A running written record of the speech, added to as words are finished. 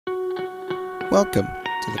Welcome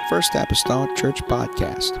to the First Apostolic Church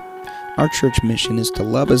Podcast. Our church mission is to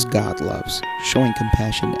love as God loves, showing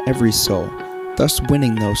compassion to every soul, thus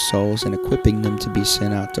winning those souls and equipping them to be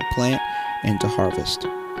sent out to plant and to harvest.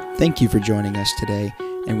 Thank you for joining us today,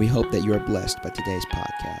 and we hope that you are blessed by today's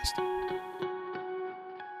podcast.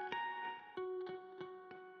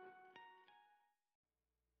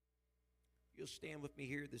 You'll stand with me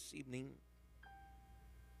here this evening.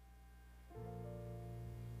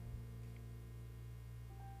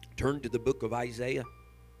 Turn to the book of Isaiah.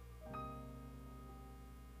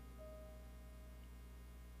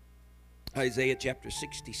 Isaiah chapter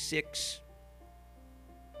 66.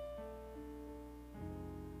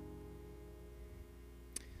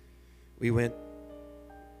 We went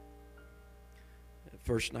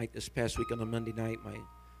first night this past week on a Monday night. My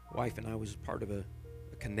wife and I was part of a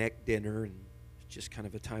Connect dinner, and it's just kind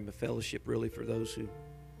of a time of fellowship really for those who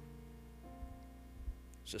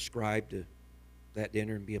subscribe to that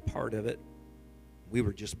dinner and be a part of it. We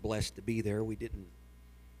were just blessed to be there. We didn't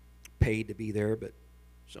pay to be there, but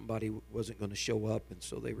somebody wasn't going to show up, and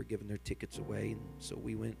so they were giving their tickets away, and so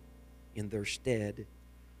we went in their stead.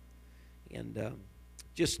 And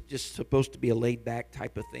just supposed to be a laid-back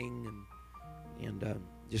type of thing, and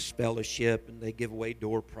just fellowship, and they give away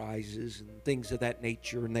door prizes and things of that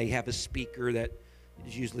nature, and they have a speaker that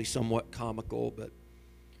is usually somewhat comical, but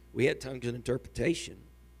we had tongues and interpretation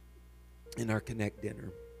in our Connect dinner,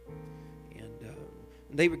 and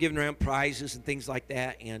they were giving around prizes and things like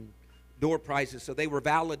that, and door prizes. So they were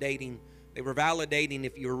validating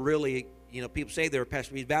if you were really, people say they're a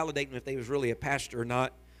pastor, he's validating if they was really a pastor or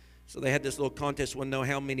not. So they had this little contest, want to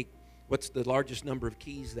know what's the largest number of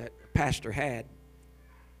keys that a pastor had.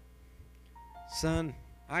 Son,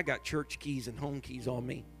 I got church keys and home keys on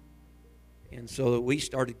me. And so we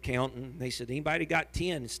started counting. They said, anybody got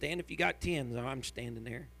 10? Stand if you got 10. So I'm standing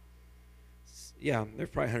there. Yeah, there's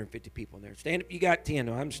probably 150 people in there. Stand if you got 10.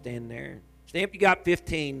 No, I'm standing there. Stand if you got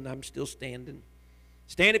 15. I'm still standing.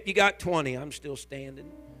 Stand if you got 20. I'm still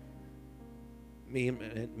standing. Me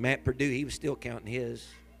and Matt Purdue, he was still counting his.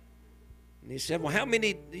 And he said, well, how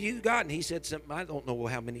many do you got? And he said something, I don't know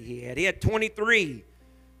how many he had. He had 23.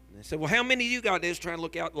 And I said, well, how many you got? They was trying to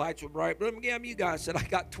look out, the lights were bright. But how many you got? I said, I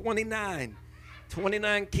got 29.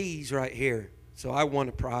 29 keys right here. So I won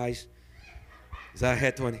a prize. Because I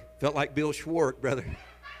had 20. Felt like Bill Schwartz, brother.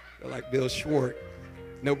 Felt like Bill Schwartz.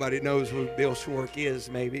 Nobody knows who Bill Schwartz is,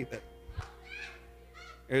 maybe. But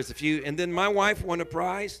there's a few. And then my wife won a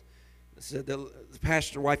prize. I said, the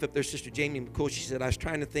pastor wife up there, Sister Jamie McCool, she said, I was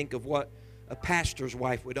trying to think of what a pastor's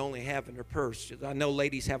wife would only have in her purse. I know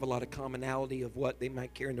ladies have a lot of commonality of what they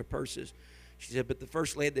might carry in their purses. She said, but the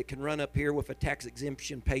first lady that can run up here with a tax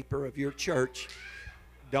exemption paper of your church,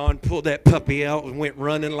 Dawn pulled that puppy out and went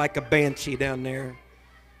running like a banshee down there.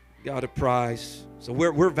 Got a prize. So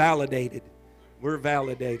we're validated. We're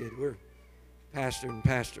validated. We're pastor and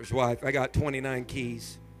pastor's wife. I got 29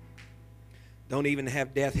 keys. Don't even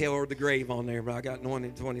have death, hell, or the grave on there, but I got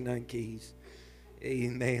 29 keys.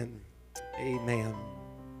 Amen. Amen.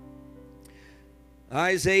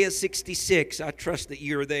 Isaiah 66. I trust that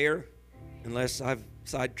you're there, unless I've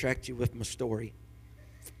sidetracked you with my story.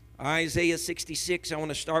 Isaiah 66. I want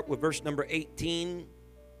to start with verse number 18.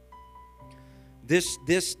 This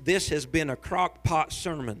has been a crock pot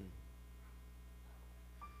sermon.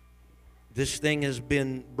 This thing has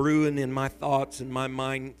been brewing in my thoughts and my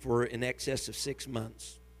mind for in excess of 6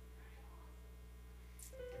 months.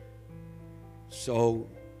 So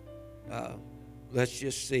let's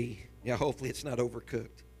just see. Yeah, hopefully it's not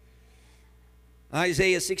overcooked.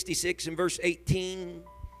 Isaiah 66 and verse 18,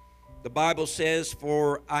 the Bible says,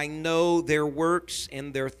 for I know their works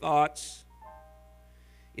and their thoughts.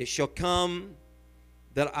 It shall come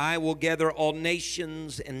that I will gather all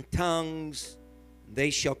nations and tongues. They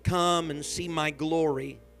shall come and see my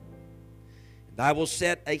glory. And I will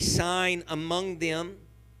set a sign among them.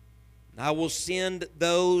 And I will send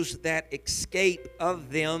those that escape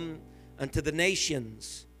of them unto the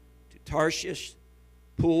nations, to Tarshish,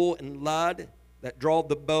 Pool, and Lud, that draw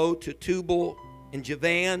the bow, to Tubal and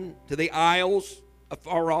Javan, to the isles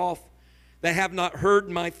afar off, that have not heard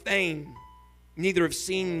my fame, neither have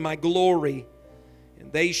seen my glory.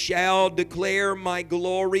 And they shall declare my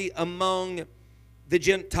glory among the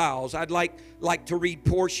Gentiles. I'd like to read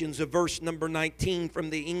portions of verse number 19 from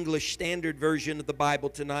the English Standard Version of the Bible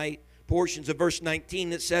tonight. Portions of verse 19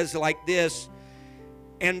 that says like this,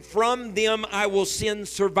 and from them I will send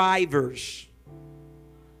survivors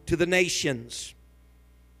to the nations,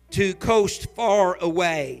 to coast far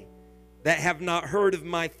away, that have not heard of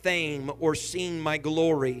my fame or seen my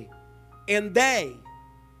glory. And they,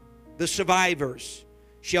 the survivors,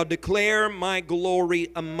 shall declare my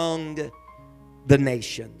glory among the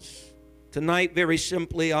nations. Tonight, very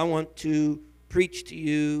simply, I want to preach to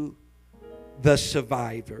you the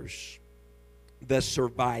survivors. The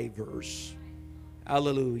survivors.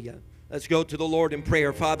 Hallelujah. Let's go to the Lord in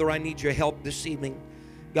prayer. Father, I need your help this evening.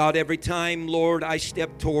 God, every time, Lord, I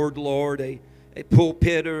step toward, Lord, a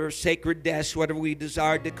pulpit or a sacred desk, whatever we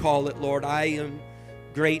desire to call it, Lord, I am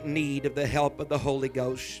great need of the help of the Holy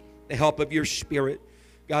Ghost, the help of your Spirit.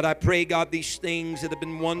 God, I pray, God, these things that have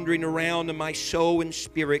been wandering around in my soul and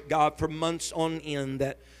spirit, God, for months on end,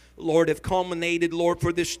 that, Lord, have culminated, Lord,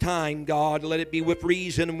 for this time, God. Let it be with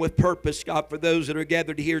reason and with purpose, God, for those that are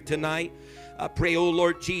gathered here tonight. I pray, oh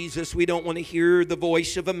Lord Jesus, we don't want to hear the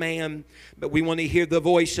voice of a man, but we want to hear the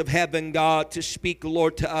voice of heaven, God, to speak,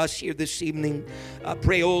 Lord, to us here this evening. I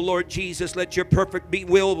pray, oh Lord Jesus, let your perfect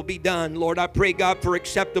will be done. Lord, I pray, God, for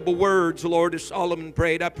acceptable words, Lord, as Solomon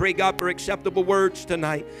prayed. I pray, God, for acceptable words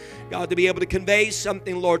tonight. God, to be able to convey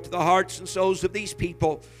something, Lord, to the hearts and souls of these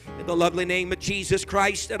people. In the lovely name of Jesus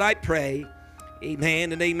Christ that I pray.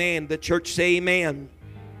 Amen and amen. The church say amen.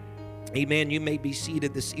 Amen. You may be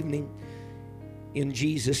seated this evening. In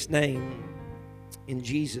Jesus' name. In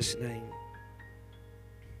Jesus' name.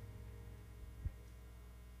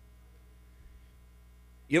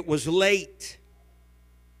 It was late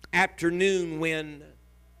afternoon when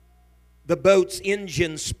the boat's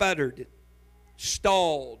engine sputtered,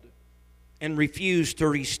 stalled, and refused to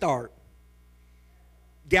restart.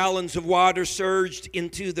 Gallons of water surged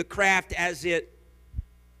into the craft as it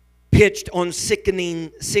pitched on sickening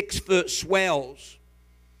 6-foot swells.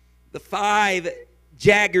 The 5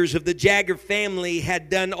 Jaggers of the Jagger family had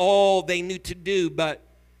done all they knew to do, but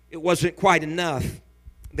it wasn't quite enough.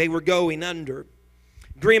 They were going under.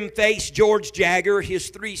 Grim-faced George Jagger, his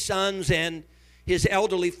 3 sons, and his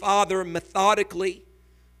elderly father methodically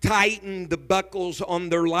tightened the buckles on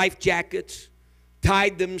their life jackets,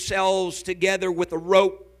 tied themselves together with a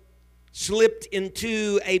rope, slipped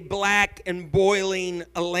into a black and boiling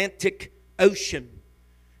Atlantic Ocean.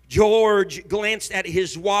 George glanced at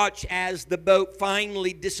his watch as the boat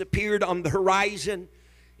finally disappeared on the horizon.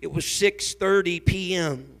 It was 6:30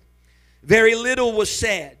 p.m. Very little was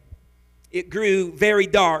said. It grew very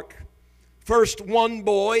dark. First one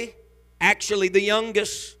boy, actually the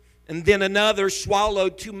youngest, and then another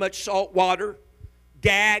swallowed too much salt water,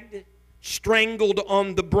 gagged, strangled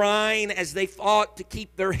on the brine as they fought to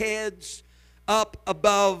keep their heads up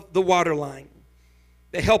above the waterline.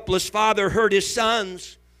 The helpless father heard his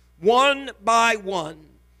sons, one by one,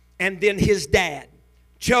 and then his dad,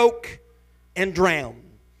 choke and drown.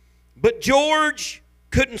 But George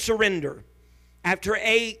couldn't surrender. After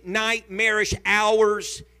 8 nightmarish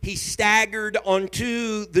hours, he staggered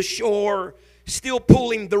onto the shore, still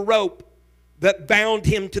pulling the rope that bound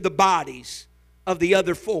him to the bodies of the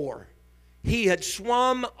other 4. He had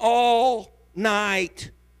swum all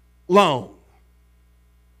night long.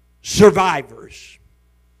 Survivors.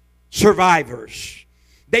 Survivors.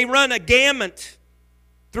 They run a gamut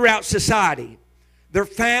throughout society. They're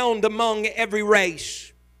found among every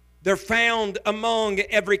race. They're found among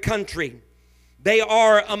every country. They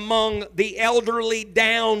are among the elderly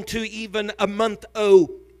down to even a month-old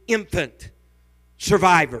infant.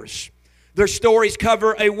 Survivors. Their stories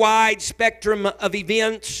cover a wide spectrum of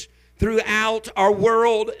events throughout our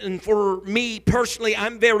world, and for me personally,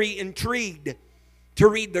 I'm very intrigued to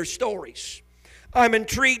read their stories. I'm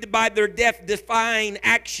intrigued by their death-defying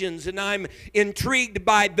actions, and I'm intrigued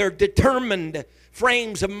by their determined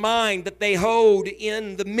frames of mind that they hold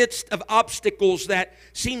in the midst of obstacles that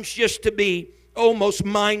seems just to be almost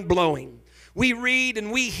mind-blowing. We read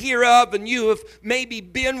and we hear of, and you have maybe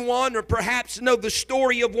been one or perhaps know the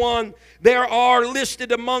story of one. There are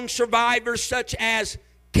listed among survivors such as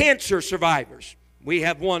cancer survivors. We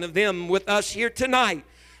have one of them with us here tonight.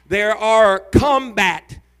 There are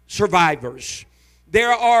combat survivors.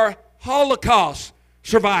 There are Holocaust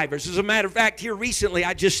survivors. As a matter of fact, here recently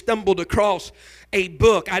I just stumbled across a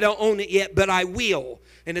book. I don't own it yet, but I will.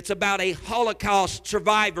 And it's about a Holocaust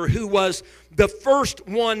survivor who was the first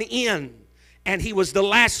one in, and he was the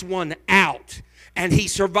last one out. And he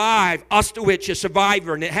survived, Auschwitz, a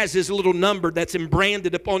survivor, and it has his little number that's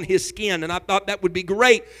embranded upon his skin. And I thought that would be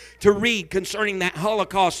great to read concerning that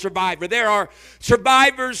Holocaust survivor. There are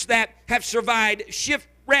survivors that have survived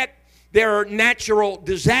shipwreck. There are natural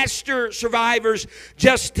disaster survivors,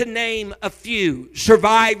 just to name a few.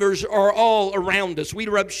 Survivors are all around us. We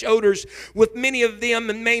rub shoulders with many of them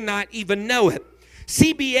and may not even know it.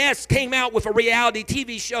 CBS came out with a reality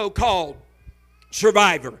TV show called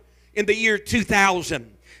Survivor. In the year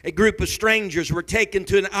 2000, a group of strangers were taken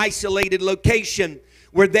to an isolated location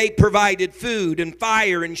where they provided food and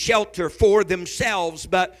fire and shelter for themselves.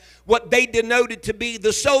 But what they denoted to be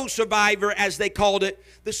the sole survivor, as they called it,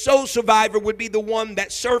 the sole survivor would be the one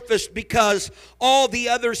that surfaced because all the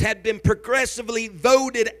others had been progressively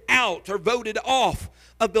voted out or voted off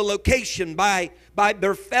of the location by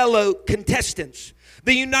their fellow contestants.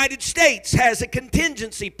 The United States has a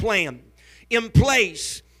contingency plan in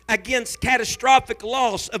place against catastrophic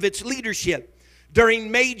loss of its leadership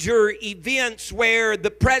during major events where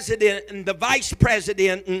the president and the vice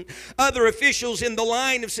president and other officials in the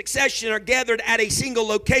line of succession are gathered at a single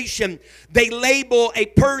location. They label a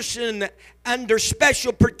person under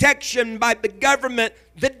special protection by the government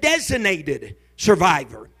the designated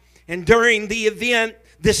survivor. And during the event,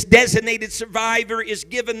 this designated survivor is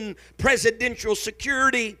given presidential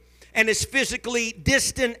security and is physically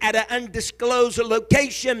distant at an undisclosed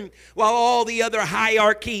location while all the other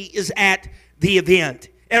hierarchy is at the event.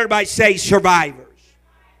 Everybody say survivors.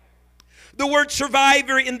 The word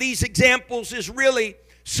survivor in these examples is really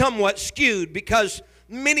somewhat skewed because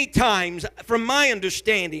many times, from my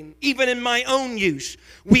understanding, even in my own use,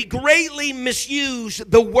 we greatly misuse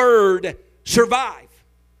the word survive.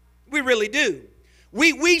 We really do.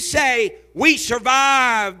 We say we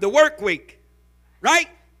survived the work week, right?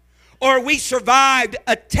 Or we survived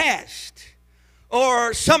a test.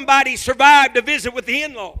 Or somebody survived a visit with the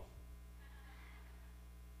in-law.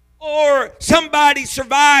 Or somebody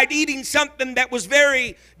survived eating something that was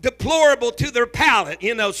very deplorable to their palate.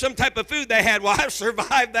 You know, some type of food they had. Well, I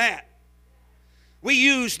survived that. We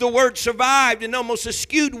use the word survived in almost a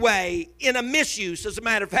skewed way, in a misuse. As a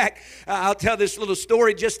matter of fact, I'll tell this little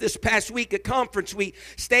story. Just this past week at conference, we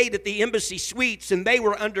stayed at the Embassy Suites, and they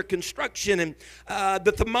were under construction. And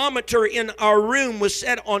the thermometer in our room was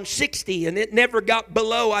set on 60, and it never got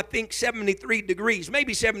below, I think, 73 degrees.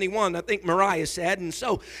 Maybe 71, I think Mariah said. And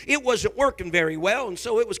so it wasn't working very well, and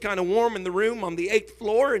so it was kind of warm in the room on the 8th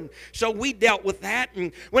floor. And so we dealt with that.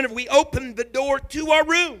 And whenever we opened the door to our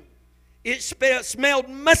room, it smelled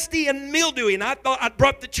musty and mildewy, and I thought I'd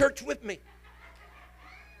brought the church with me.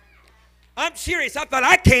 I'm serious. I thought,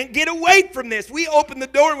 I can't get away from this. We opened the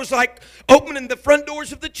door. It was like opening the front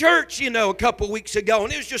doors of the church, you know, a couple weeks ago.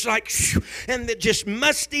 And it was just like, shoo, and the just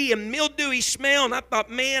musty and mildewy smell. And I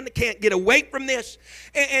thought, man, I can't get away from this.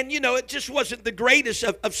 And you know, it just wasn't the greatest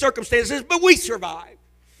of circumstances, but we survived.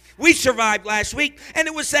 We survived last week, and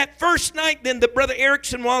it was that first night then that Brother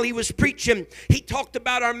Erickson, while he was preaching, he talked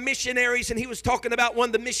about our missionaries, and he was talking about one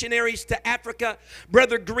of the missionaries to Africa,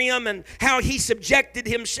 Brother Grimm, and how he subjected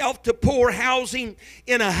himself to poor housing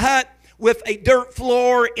in a hut with a dirt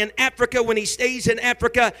floor in Africa when he stays in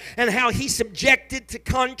Africa, and how he's subjected to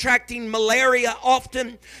contracting malaria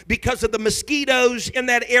often because of the mosquitoes in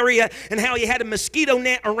that area, and how he had a mosquito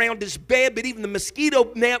net around his bed, but even the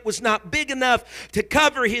mosquito net was not big enough to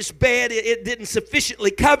cover his bed. It didn't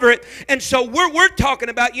sufficiently cover it. And so we're talking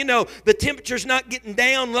about, you know, the temperature's not getting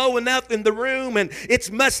down low enough in the room, and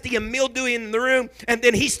it's musty and mildewy in the room. And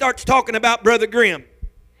then he starts talking about Brother Grimm.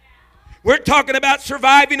 We're talking about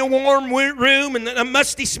surviving a warm room and a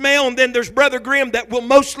musty smell, and then there's Brother Grimm that will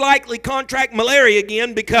most likely contract malaria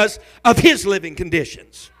again because of his living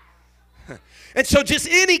conditions. And so just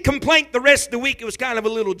any complaint the rest of the week, it was kind of a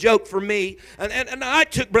little joke for me. And I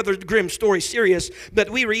took Brother Grimm's story serious,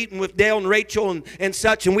 but we were eating with Dale and Rachel and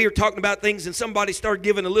such, and we were talking about things, and somebody started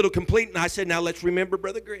giving a little complaint, and I said, now let's remember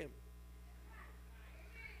Brother Grimm.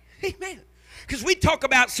 Amen. Because we talk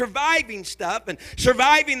about surviving stuff and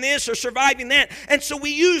surviving this or surviving that. And so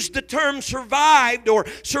we use the term survived or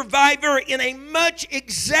survivor in a much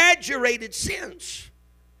exaggerated sense.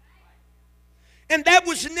 And that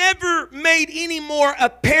was never made any more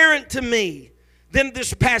apparent to me than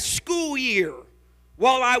this past school year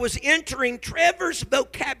while I was entering Trevor's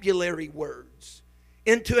vocabulary words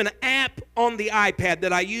into an app on the iPad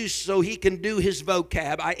that I use so he can do his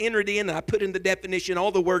vocab. I entered in and I put in the definition,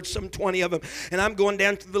 all the words, some 20 of them, and I'm going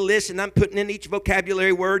down to the list and I'm putting in each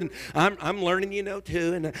vocabulary word, and I'm learning, you know,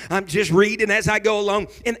 too, and I'm just reading as I go along.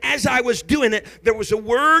 And as I was doing it, there was a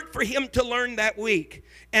word for him to learn that week,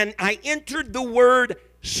 and I entered the word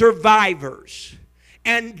survivors.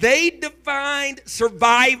 And they defined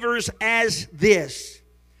survivors as this: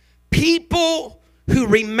 people who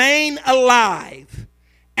remain alive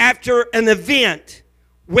after an event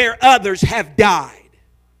where others have died.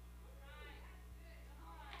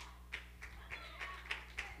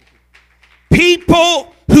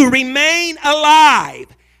 People who remain alive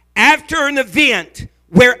after an event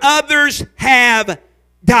where others have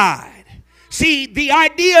died. See, the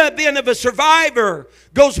idea then of a survivor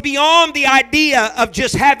goes beyond the idea of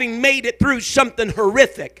just having made it through something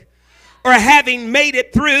horrific. or having made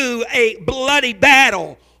it through a bloody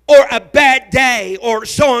battle or a bad day or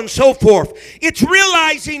so on and so forth. It's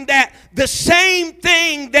realizing that the same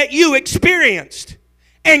thing that you experienced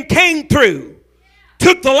and came through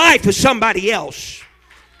took the life of somebody else.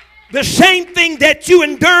 The same thing that you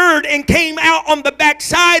endured and came out on the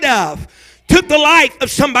backside of took the life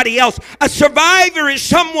of somebody else. A survivor is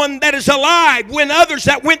someone that is alive when others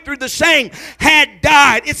that went through the same had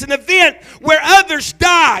died. It's an event where others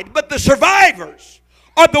died, but the survivors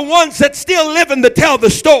are the ones that still living to tell the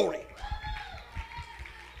story.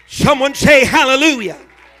 Someone say hallelujah.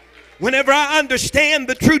 Whenever I understand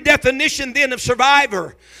the true definition then of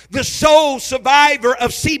survivor, the sole survivor of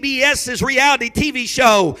CBS's reality TV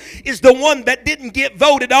show is the one that didn't get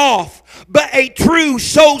voted off. But a true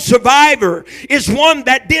soul survivor is one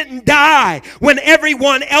that didn't die when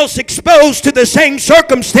everyone else exposed to the same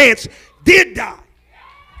circumstance did die.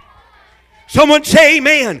 Someone say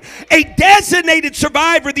amen. A designated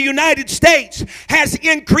survivor of the United States has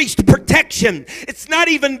increased protection. It's not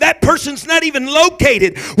even, that person's not even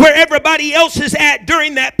located where everybody else is at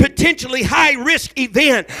during that potentially high risk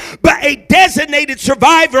event. But a designated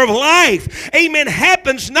survivor of life, amen,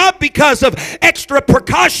 happens not because of extra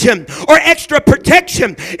precaution or extra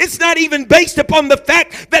protection. It's not even based upon the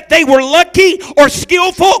fact that they were lucky or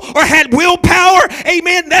skillful or had willpower.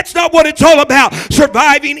 Amen. That's not what it's all about.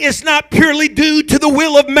 Surviving is not purely due to the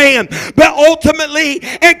will of man, but ultimately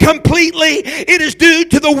and completely it is due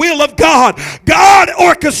to the will of God. God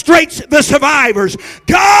orchestrates the survivors.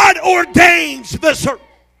 God ordains the survivors.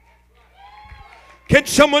 Can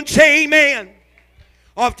someone say amen?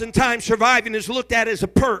 Oftentimes surviving is looked at as a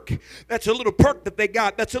perk. That's a little perk that they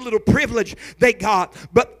got. That's a little privilege they got.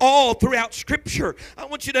 But all throughout Scripture, I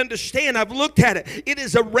want you to understand, I've looked at it. It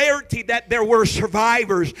is a rarity that there were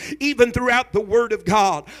survivors even throughout the Word of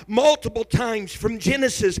God. Multiple times from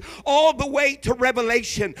Genesis all the way to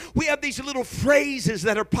Revelation, we have these little phrases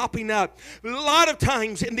that are popping up. A lot of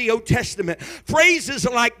times in the Old Testament, phrases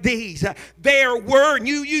like these. There were, and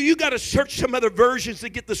you got to search some other versions to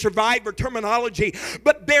get the survivor terminology.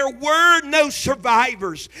 But there were no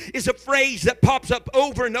survivors is a phrase that pops up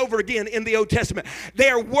over and over again in the Old Testament.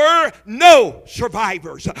 There were no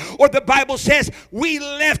survivors. Or the Bible says we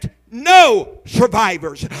left no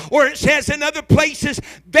survivors. Or it says in other places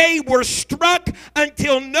they were struck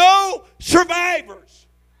until no survivors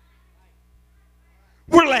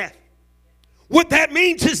were left. What that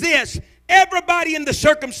means is this: everybody in the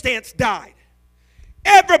circumstance died.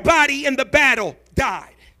 Everybody in the battle died.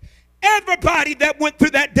 Everybody that went through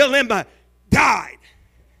that dilemma died.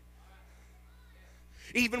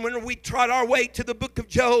 Even when we trot our way to the book of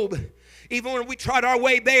Job, even when we trot our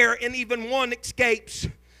way there and even one escapes,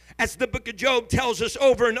 as the book of Job tells us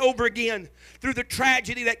over and over again, through the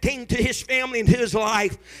tragedy that came to his family and his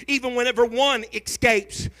life, even whenever one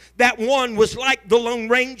escapes, that one was like the Lone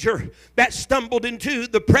Ranger that stumbled into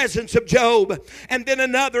the presence of Job, and then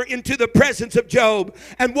another into the presence of Job.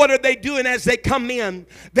 And what are they doing as they come in?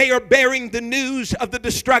 They are bearing the news of the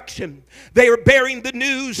destruction. They are bearing the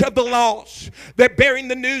news of the loss. They're bearing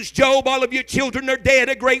the news, Job, all of your children are dead.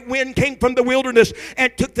 A great wind came from the wilderness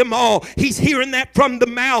and took them all. He's hearing that from the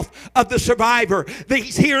mouth of the survivor.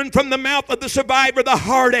 He's hearing from the mouth of the survivor the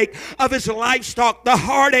heartache of his livestock, the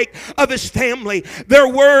heartache of his family. Their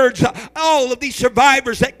words, all of these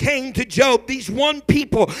survivors that came to Job, these one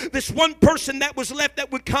people, this one person that was left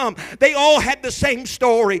that would come, they all had the same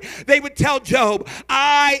story. They would tell Job,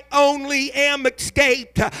 I only am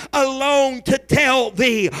escaped alone to tell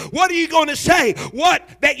thee. What are you going to say? What?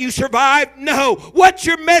 That you survived? No. What's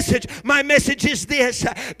your message? My message is this: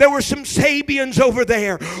 there were some Sabians over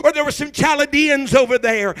there, or there were some Chaldeans over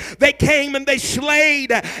there. They came and they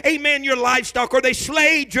slayed, amen, your livestock, or they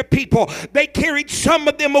slayed your people. They carried some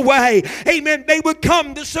of them away. Amen. They would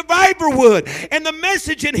come, the survivor would. And the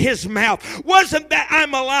message in his mouth wasn't that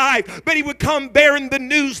I'm alive, but he would come bearing the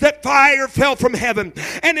news that fire fell from heaven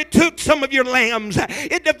and it took some of your lambs.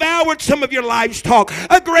 It devoured some of your livestock.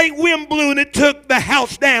 A great wind blew and it took the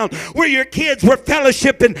house down where your kids were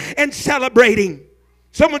fellowshipping and celebrating.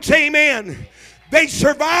 Someone say amen. They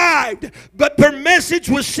survived, but their message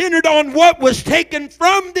was centered on what was taken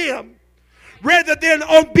from them rather than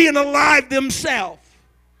on being alive themselves.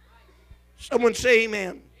 Someone say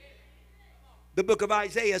amen. The book of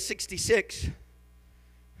Isaiah 66.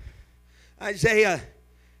 Isaiah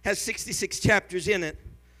has 66 chapters in it.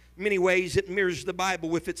 In many ways, it mirrors the Bible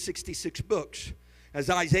with its 66 books. As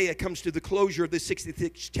Isaiah comes to the closure of the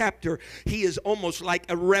 66th chapter, he is almost like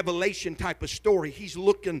a revelation type of story. He's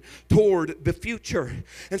looking toward the future.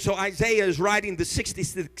 And so Isaiah is writing the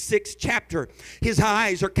 66th chapter. His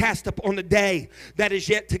eyes are cast up on the day that is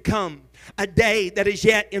yet to come. a day that is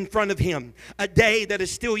yet in front of him, a day that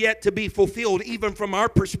is still yet to be fulfilled. Even from our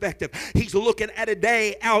perspective, he's looking at a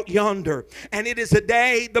day out yonder, and it is a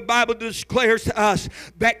day, the Bible declares to us,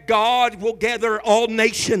 that God will gather all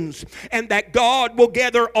nations and that God will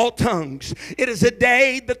gather all tongues. It is a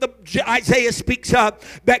day that Isaiah speaks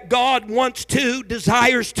of, that God wants to,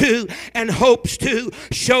 desires to, and hopes to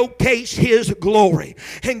showcase his glory.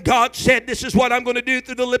 And God said, this is what I'm going to do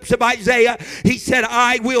through the lips of Isaiah. He said,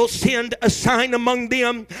 I will send a sign among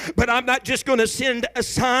them, but I'm not just going to send a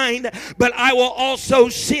sign, but I will also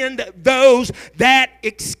send those that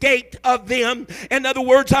escaped of them. In other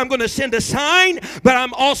words, I'm going to send a sign, but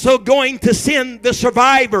I'm also going to send the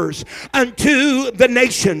survivors unto the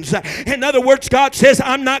nations. In other words, God says,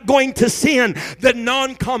 I'm not going to send the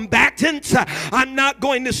non-combatants. I'm not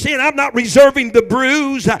going to send, I'm not reserving the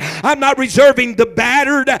bruised. I'm not reserving the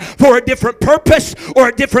battered for a different purpose or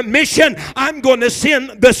a different mission. I'm going to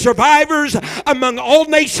send the survivors among all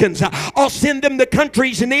nations. I'll send them to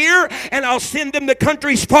countries near, and I'll send them to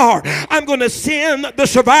countries far. I'm going to send the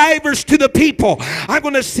survivors to the people. I'm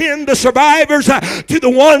going to send the survivors to the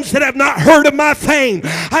ones that have not heard of my fame.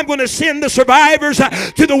 I'm going to send the survivors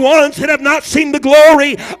to the ones that have not seen the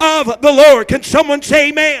glory of the Lord. Can someone say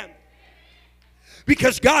amen?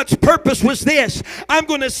 Because God's purpose was this: I'm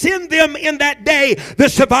going to send them in that day, the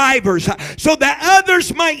survivors, so that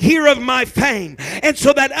others might hear of my fame and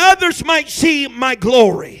so that others might see my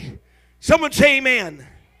glory. Someone say amen.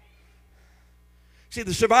 See,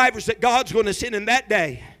 the survivors that God's going to send in that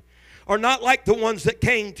day are not like the ones that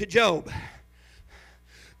came to Job.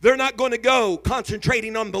 They're not going to go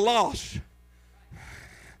concentrating on the loss.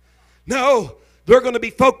 No, they're going to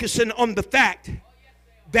be focusing on the fact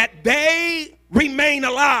that they remain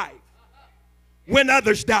alive when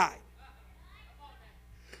others died.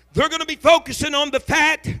 They're going to be focusing on the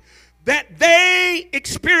fact that they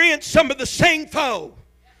experienced some of the same foe,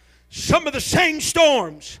 some of the same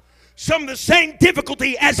storms, some of the same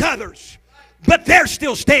difficulty as others, but they're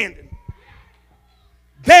still standing.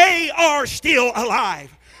 They are still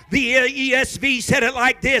alive. The ESV said it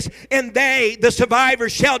like this: and they, the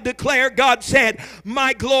survivors, shall declare, God said,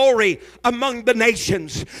 my glory among the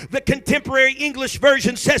nations. The contemporary English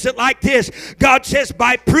version says it like this: God says,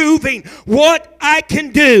 by proving what I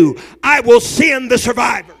can do, I will send the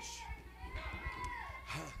survivors.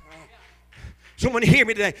 Someone hear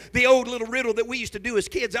me today. The old little riddle that we used to do as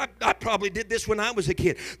kids, I probably did this when I was a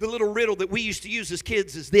kid. The little riddle that we used to use as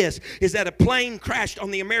kids is this: is that a plane crashed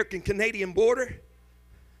on the American-Canadian border.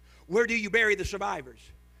 Where do you bury the survivors?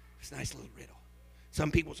 It's a nice little riddle. Some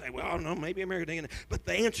people say, well, I don't know, maybe American. But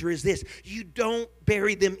the answer is this: you don't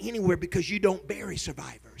bury them anywhere, because you don't bury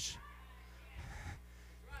survivors.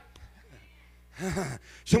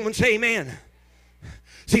 Someone say amen.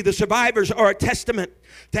 See, the survivors are a testament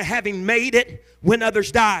to having made it when others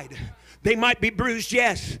died. They might be bruised,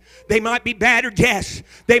 yes. They might be battered, yes.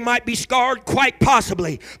 They might be scarred, quite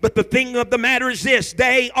possibly. But the thing of the matter is this: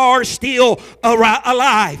 they are still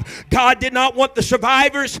alive. God did not want the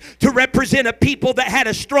survivors to represent a people that had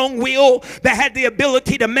a strong will, that had the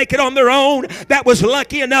ability to make it on their own, that was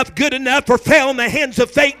lucky enough, good enough, or fell in the hands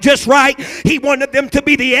of fate just right. He wanted them to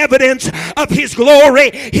be the evidence of His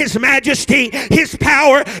glory, His majesty, His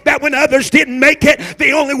power, that when others didn't make it,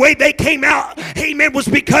 the only way they came out, amen, was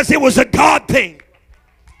because it was a God thing.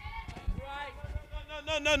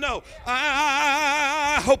 No.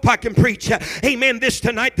 I hope I can preach, amen, this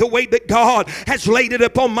tonight the way that God has laid it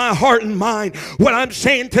upon my heart and mind. What I'm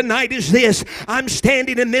saying tonight is this: I'm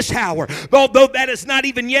standing in this hour, although that has not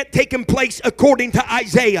even yet taken place according to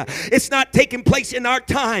Isaiah. It's not taking place in our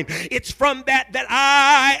time. It's from that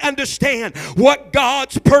I understand what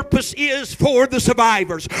God's purpose is for the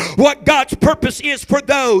survivors, what God's purpose is for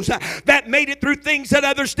those that made it through things that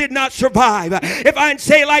others did not survive. If I can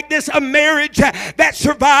say like this: a marriage that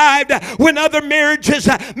survived when other marriages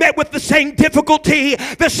met with the same difficulty,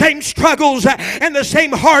 the same struggles, and the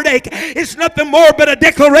same heartache is nothing more but a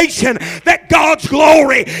declaration that God's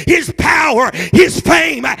glory, His power, His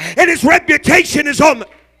fame, and His reputation is on the...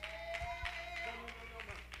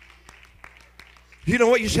 You know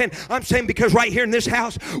what you're saying? I'm saying because right here in this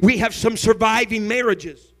house we have some surviving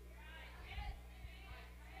marriages.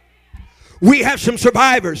 We have some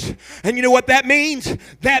survivors. And you know what that means?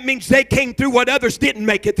 That means they came through what others didn't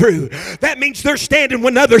make it through. That means they're standing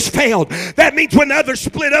when others failed. That means when others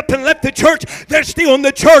split up and left the church, they're still in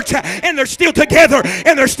the church and they're still together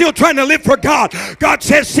and they're still trying to live for God. God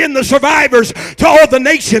says send the survivors to all the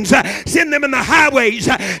nations. Send them in the highways.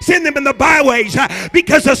 Send them in the byways.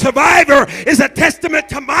 Because a survivor is a testament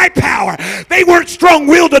to my power. They weren't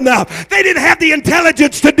strong-willed enough. They didn't have the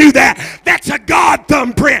intelligence to do that. That's a God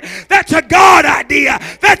thumbprint. That's a God idea.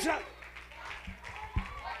 That's a...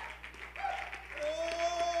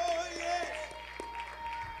 Oh, yes.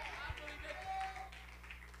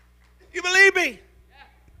 You believe me?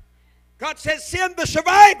 God says send the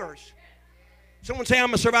survivors. Someone say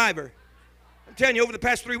I'm a survivor. I'm telling you, over the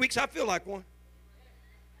past 3 weeks, I feel like one.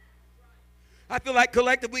 I feel like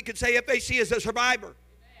collectively we could say FAC is a survivor.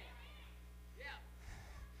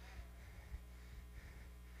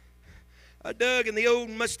 I dug in the old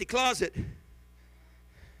musty closet and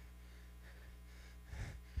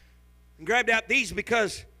grabbed out these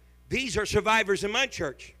because these are survivors in my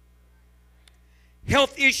church.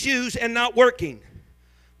 Health issues and not working.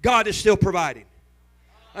 God is still providing.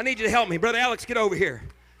 I need you to help me. Brother Alex, get over here.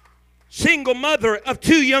 Single mother of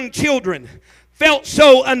 2 young children. Felt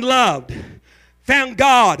so unloved. Found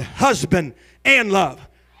God, husband, and love.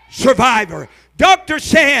 Survivor. Doctor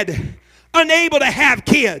said, unable to have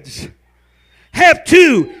kids. Have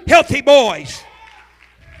 2 healthy boys.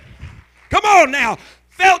 Come on now.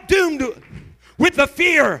 Felt doomed with the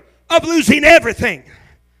fear of losing everything.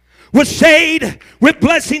 Was saved with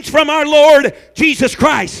blessings from our Lord Jesus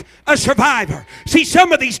Christ. A survivor. See,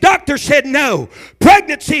 some of these doctors said no.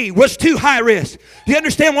 Pregnancy was too high risk. Do you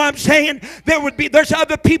understand what I'm saying? There's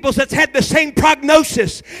other people that's had the same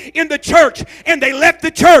prognosis in the church and they left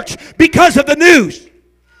the church because of the news.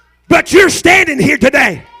 But you're standing here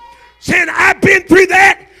today saying, I've been through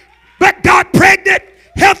that, but got pregnant,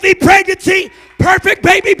 healthy pregnancy, perfect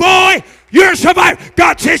baby boy. You're a survivor.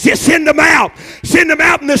 God says you send them out. Send them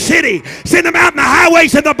out in the city. Send them out in the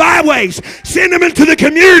highways and the byways. Send them into the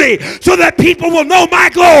community so that people will know my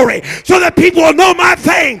glory. So that people will know my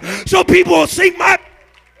fame. So people will sing my...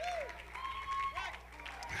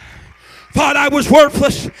 Thought I was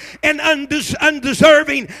worthless and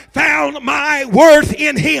undeserving, found my worth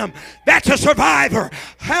in Him. That's a survivor.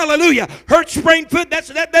 Hallelujah. Hurt sprained foot,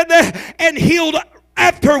 and healed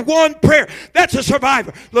after one prayer. That's a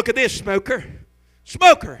survivor. Look at this, smoker.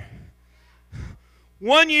 Smoker.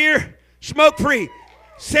 1 year, smoke free.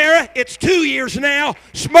 Sarah, it's 2 years now,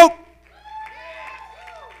 smoke.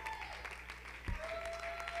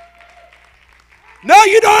 No,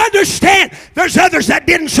 you don't understand. There's others that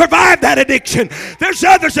didn't survive that addiction. There's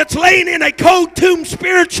others that's laying in a cold tomb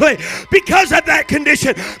spiritually because of that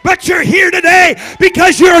condition. But you're here today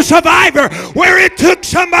because you're a survivor. Where it took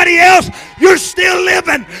somebody else, you're still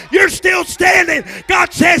living. You're still standing.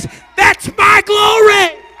 God says, that's my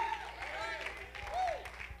glory.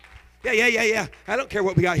 Yeah. I don't care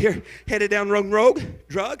what we got here. Headed down wrong road.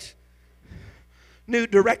 Drugs. New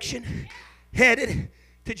direction. Headed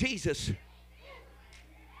to Jesus.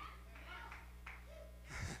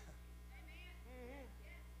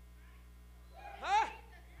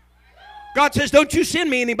 God says, don't you send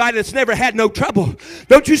me anybody that's never had no trouble.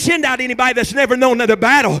 Don't you send out anybody that's never known another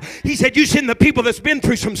battle. He said, you send the people that's been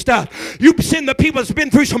through some stuff. You send the people that's been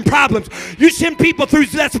through some problems. You send people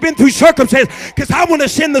that's been through circumstances, because I want to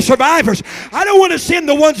send the survivors. I don't want to send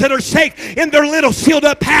the ones that are safe in their little sealed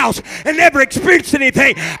up house and never experienced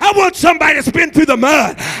anything. I want somebody that's been through the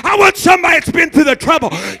mud. I want somebody that's been through the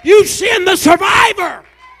trouble. You send the survivor.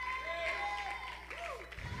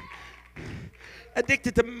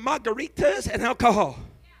 Addicted to margaritas and alcohol.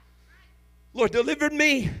 Lord, delivered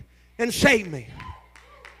me and saved me.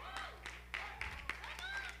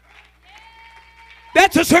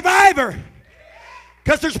 That's a survivor.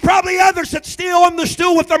 Because there's probably others that's still on the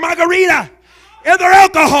stool with their margarita and their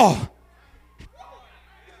alcohol.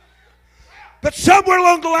 But somewhere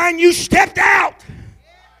along the line you stepped out.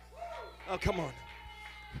 Oh, come on.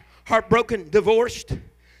 Heartbroken, divorced,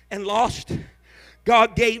 and lost.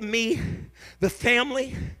 God gave me the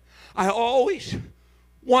family I always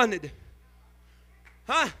wanted.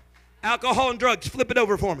 Alcohol and drugs. Flip it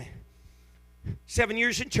over for me. 7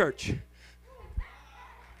 years in church.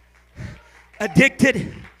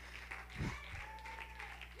 Addicted.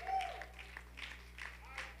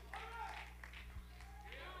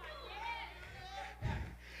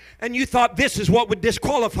 and you thought this is what would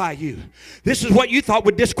disqualify you. This is what you thought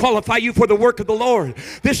would disqualify you for the work of the Lord.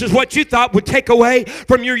 This is what you thought would take away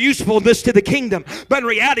from your usefulness to the kingdom. But in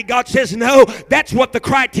reality, God says, no, that's what the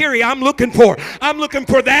criteria I'm looking for. I'm looking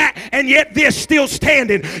for that, and yet this still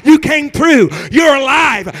standing. You came through. You're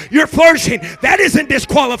alive. You're flourishing. That isn't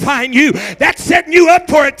disqualifying you. That's setting you up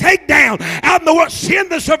for a takedown out in the world.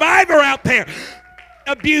 Send the survivor out there.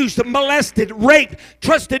 Abused, molested, raped,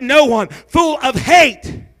 trusted no one, full of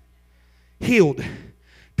hate. Healed,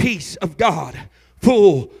 peace of God,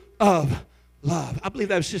 full of love. I believe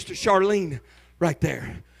that was Sister Charlene right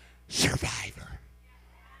there. Survivor.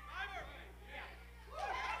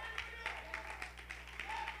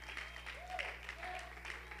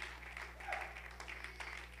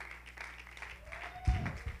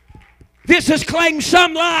 This has claimed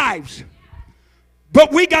some lives,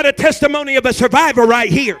 but we got a testimony of a survivor right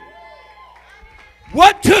here.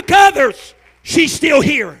 What took others, she's still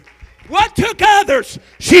here. What took others,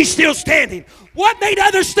 she's still standing. What made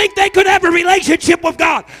others think they could have a relationship with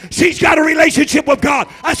God, she's got a relationship with God.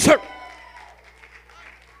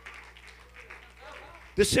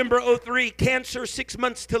 December 03, cancer, 6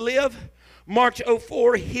 months to live. March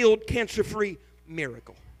 04, healed, cancer-free,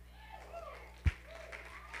 miracle.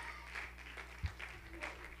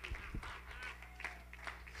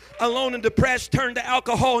 Alone and depressed, turned to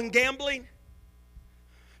alcohol and gambling.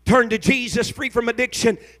 Turned to Jesus, free from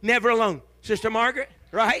addiction, never alone. Sister Margaret,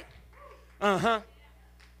 right? Uh-huh.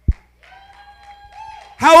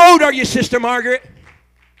 How old are you, Sister Margaret?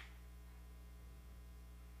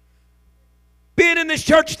 Been in this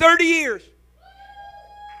church 30 years.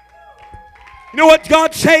 You know what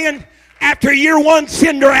God's saying? After year 1,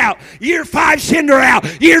 send her out. Year 5, send her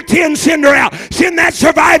out. Year 10, send her out. Send that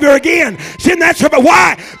survivor again. Send that survivor.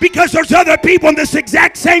 Why? Because there's other people in this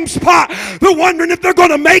exact same spot. They're wondering if they're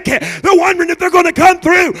going to make it. They're wondering if they're going to come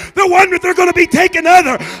through. They're wondering if they're going to be taken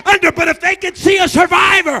under. But if they can see a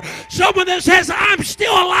survivor, someone that says, I'm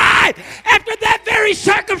still alive after that very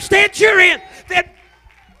circumstance you're in, then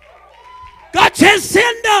God says,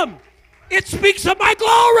 send them. It speaks of my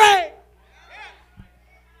glory.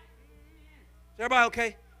 Everybody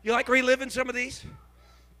okay? You like reliving some of these?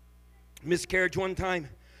 Miscarriage 1 time,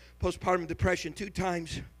 postpartum depression 2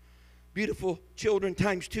 times, beautiful children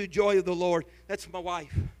 ×2, joy of the Lord. That's my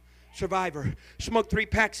wife, survivor. Smoked 3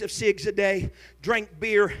 packs of cigs a day, drank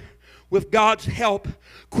beer. With God's help,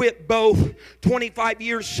 quit both. 25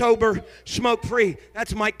 years sober, smoke free.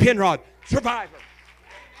 That's Mike Penrod, survivor.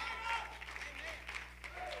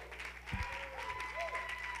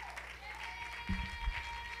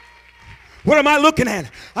 What am I looking at?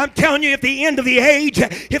 I'm telling you, at the end of the age,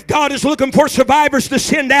 if God is looking for survivors to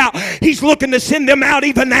send out, He's looking to send them out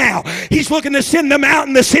even now. He's looking to send them out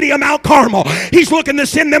in the city of Mount Carmel. He's looking to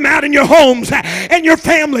send them out in your homes and your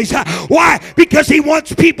families. Why? Because He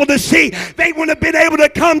wants people to see they wouldn't have been able to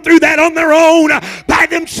come through that on their own, by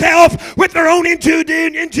themselves, with their own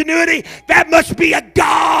ingenuity. That must be a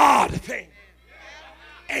God thing.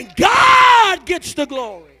 And God gets the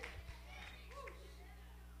glory.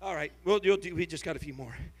 All right, we just got a few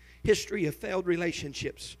more. History of failed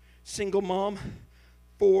relationships. Single mom,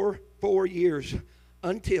 4 years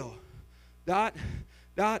until ...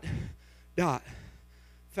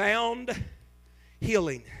 found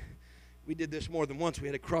healing. We did this more than once. We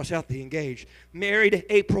had to cross out the engaged. Married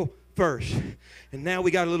April 1st. And now we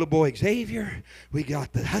got a little boy, Xavier. We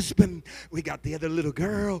got the husband. We got the other little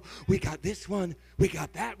girl. We got this one. We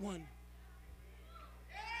got that one.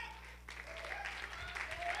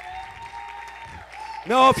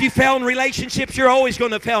 No, if you fail in relationships, you're always going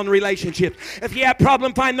to fail in relationships. If you have a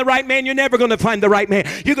problem finding the right man, you're never going to find the right man.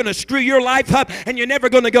 You're going to screw your life up, and you're never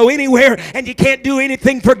going to go anywhere, and you can't do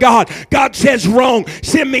anything for God. God says, wrong.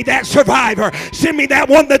 Send me that survivor. Send me that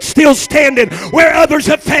one that's still standing where others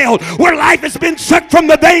have failed, where life has been sucked from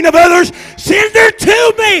the vein of others. Send her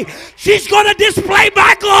to me. She's going to display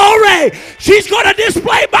my glory. She's going to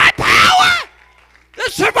display my power. The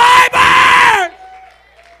survivor.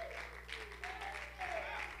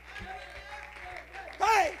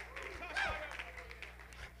 Hey.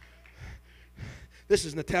 This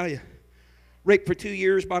is Natalia. Raped for 2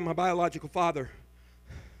 years by my biological father.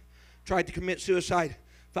 Tried to commit suicide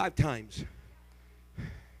 5 times.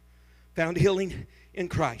 Found healing in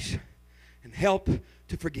Christ and help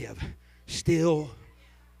to forgive. Still.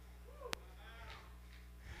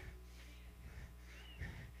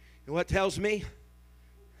 And what tells me?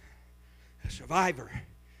 A survivor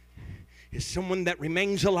is someone that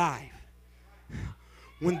remains alive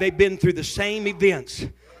when they've been through the same events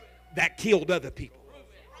that killed other people.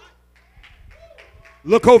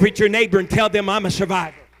 Look over at your neighbor and tell them, I'm a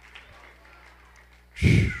survivor.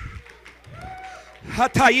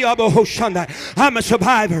 I'm a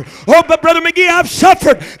survivor. Oh, but Brother McGee, I've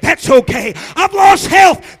suffered. That's okay. I've lost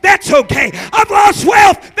health. That's okay. I've lost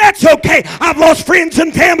wealth. That's okay. I've lost friends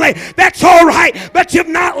and family. That's all right. But you've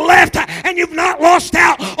not left and you've not lost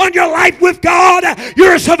out on your life with God.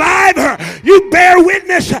 You're a survivor. You bear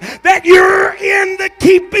witness that you're in the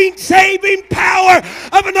keeping, saving power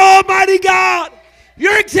of an almighty God.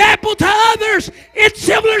 You're example to others in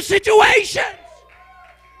similar situations.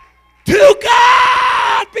 To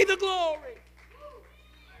God be the glory.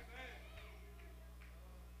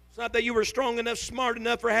 It's not that you were strong enough, smart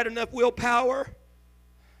enough, or had enough willpower.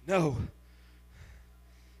 No.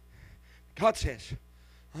 God says,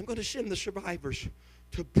 I'm going to send the survivors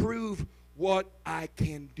to prove what I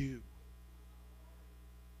can do.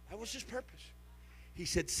 That was His purpose. He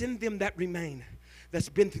said, send them that remain, that's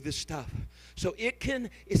been through this stuff, so it can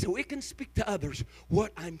speak to others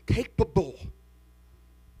what I'm capable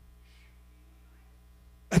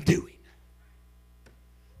of doing.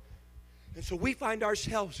 And so we find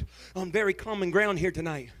ourselves on very common ground here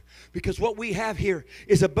tonight, because what we have here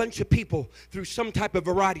is a bunch of people through some type of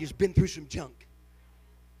variety has been through some junk,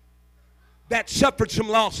 that suffered some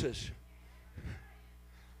losses.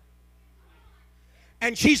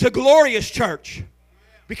 And she's a glorious church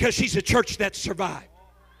because she's a church that survived.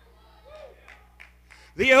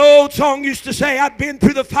 The old song used to say, I've been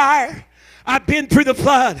through the fire, I've been through the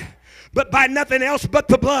flood, but by nothing else but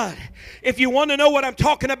the blood. If you want to know what I'm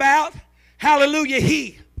talking about, hallelujah,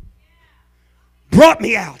 He brought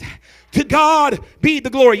me out. To God be the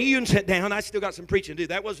glory. You can sit down. I still got some preaching to do.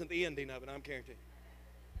 That wasn't the ending of it, I'm guaranteeing.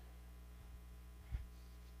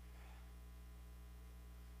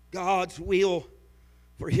 God's will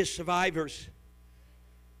for His survivors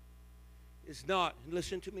is not, and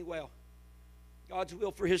listen to me well, God's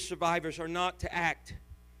will for His survivors are not to act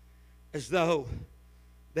as though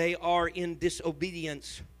they are in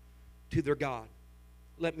disobedience to their God.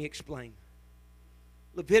 Let me explain.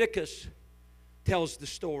 Leviticus tells the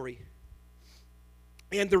story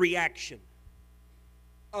and the reaction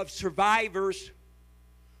of survivors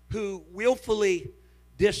who willfully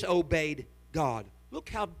disobeyed God. Look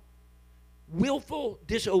how willful,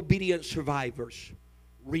 disobedient survivors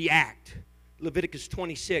react. Leviticus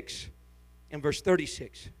 26 and verse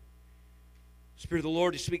 36. The Spirit of the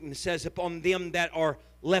Lord is speaking and says, upon them that are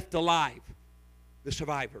left alive, the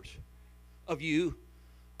survivors of you,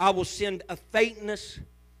 I will send a faintness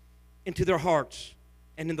into their hearts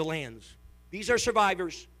and in the lands. These are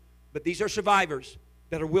survivors, but these are survivors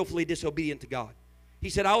that are willfully disobedient to God. He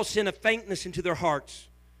said, I will send a faintness into their hearts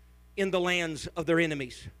in the lands of their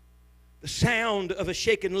enemies. The sound of a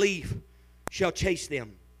shaken leaf shall chase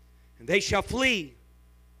them, and they shall flee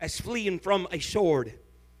as fleeing from a sword,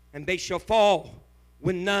 and they shall fall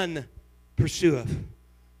when none pursueth.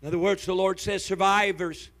 In other words, the Lord says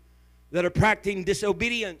survivors that are practicing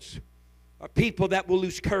disobedience are people that will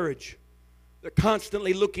lose courage. They're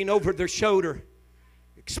constantly looking over their shoulder,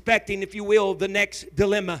 expecting, if you will, the next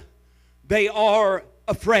dilemma. They are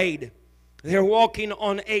afraid. They're walking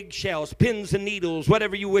on eggshells, pins and needles,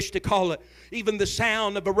 whatever you wish to call it. Even the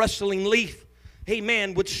sound of a rustling leaf,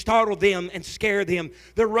 amen, would startle them and scare them.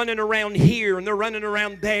 They're running around here and they're running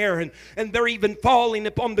around there, and they're even falling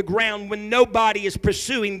upon the ground when nobody is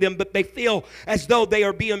pursuing them, but they feel as though they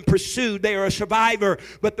are being pursued. They are a survivor,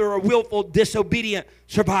 but they're a willful, disobedient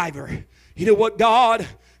survivor. You know what?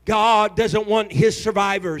 God doesn't want His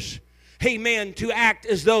survivors, amen, to act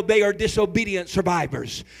as though they are disobedient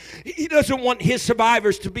survivors. He doesn't want His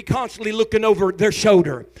survivors to be constantly looking over their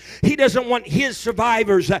shoulder. He doesn't want His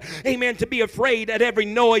survivors, amen, to be afraid at every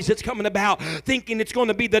noise that's coming about, thinking it's going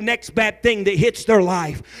to be the next bad thing that hits their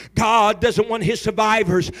life. God doesn't want His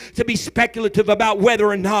survivors to be speculative about whether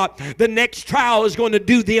or not the next trial is going to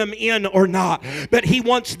do them in or not. But He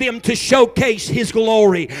wants them to showcase His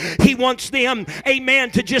glory. He wants them,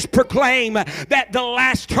 amen, to just proclaim that the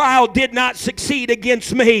last trial did not succeed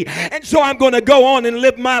against me, and so I'm going to go on and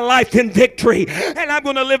live my life in victory, and I'm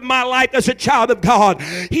going to live my life as a child of God.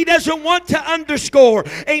 He doesn't want to underscore,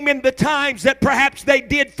 amen, the times that perhaps they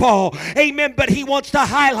did fall, amen, but He wants to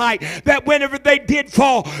highlight that whenever they did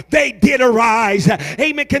fall, they did arise.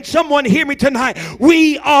 Amen. Can someone hear me tonight?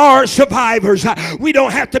 We are survivors. We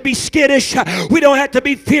don't have to be skittish. We don't have to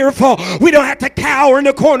be fearful. We don't have to cower in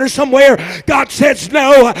a corner somewhere. God says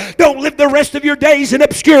no, don't live the rest of your days in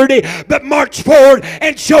obscurity, but march forward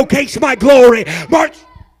and showcase my glory. March.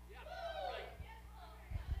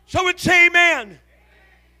 So it's amen.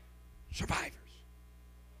 Survivors.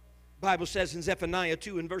 The Bible says in Zephaniah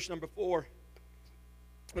 2 and verse number 4.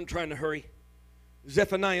 I'm trying to hurry.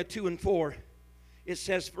 Zephaniah 2 and 4. It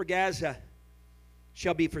says, for Gaza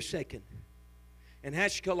shall be forsaken, and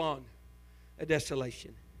Ashkelon a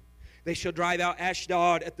desolation. They shall drive out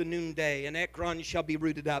Ashdod at the noonday, and Ekron shall be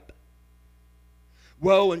rooted up.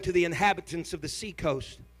 Woe unto the inhabitants of the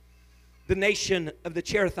seacoast, the nation of the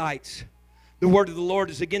Cherethites. The word of the Lord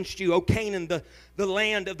is against you, O Canaan, the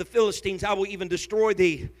land of the Philistines. I will even destroy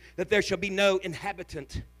thee, that there shall be no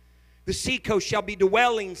inhabitant. The seacoast shall be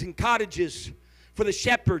dwellings and cottages for the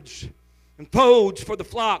shepherds, and folds for the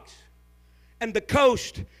flocks. And the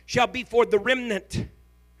coast shall be for the remnant.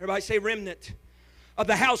 Everybody say remnant. Of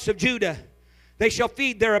the house of Judah. They shall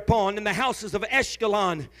feed thereupon. In the houses of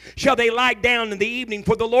Ashkelon shall they lie down in the evening.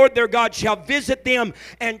 For the Lord their God shall visit them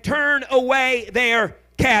and turn away their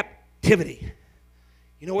captivity.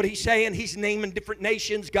 You know what he's saying? He's naming different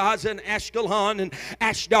nations, Gaza and Ashkelon and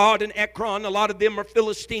Ashdod and Ekron. A lot of them are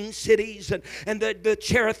Philistine cities, and the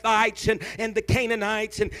Cherethites and the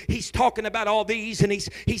Canaanites. And he's talking about all these, and he's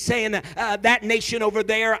saying that nation over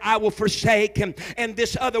there I will forsake, and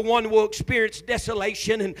this other one will experience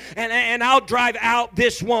desolation, and I'll drive out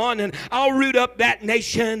this one, and I'll root up that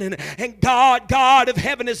nation. And God of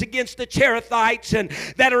heaven is against the Cherethites and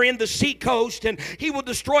that are in the seacoast, and he will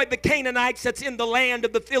destroy the Canaanites that's in the land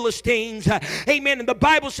of the Philistines. Amen. And the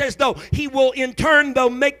Bible says, though, he will in turn, though,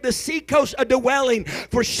 make the seacoast a dwelling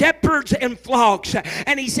for shepherds and flocks.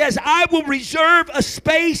 And he says, I will reserve a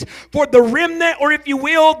space for the remnant, or if you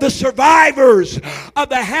will, the survivors of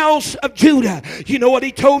the house of Judah. You know what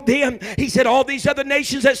he told them? He said, all these other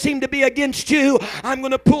nations that seem to be against you, I'm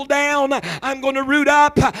going to pull down, I'm going to root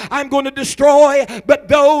up, I'm going to destroy. But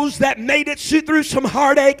those that made it through some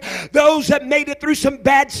heartache, those that made it through some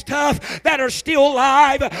bad stuff, that are still alive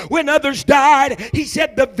when others died, he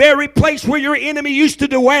said, the very place where your enemy used to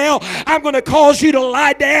dwell, I'm going to cause you to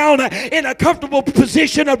lie down in a comfortable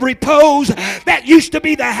position of repose that used to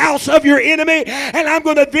be the house of your enemy, and I'm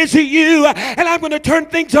going to visit you, and I'm going to turn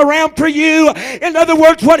things around for you. In other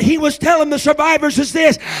words, what he was telling the survivors is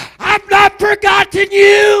this: I've not forgotten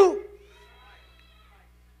you,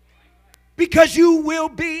 because you will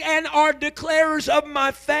be and are declarers of my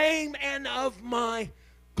fame and of my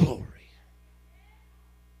glory.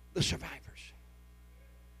 The survivors.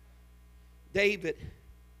 David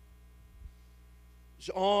is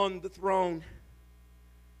on the throne.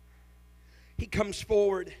 He comes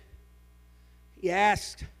forward. He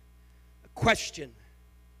asks a question: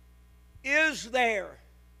 is there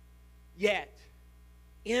yet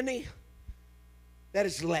any that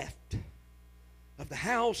is left of the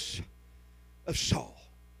house of Saul?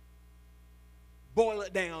 Boil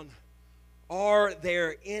it down. Are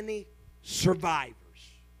there any survivors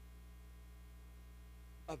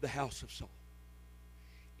of the house of Saul?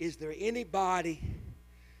 Is there anybody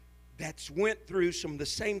that's went through some of the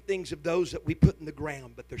same things of those that we put in the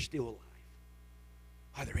ground, but they're still alive?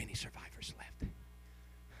 Are there any survivors left?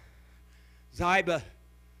 Ziba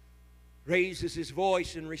raises his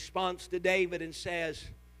voice in response to David and says,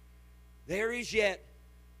 there is yet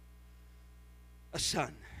a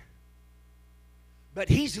son, but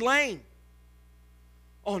he's lame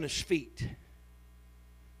on his feet.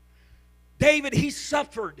 David, he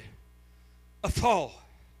suffered a fall.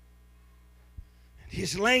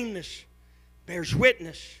 His lameness bears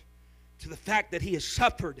witness to the fact that he has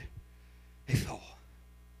suffered a fall.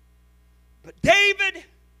 But David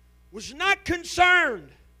was not concerned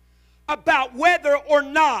about whether or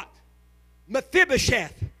not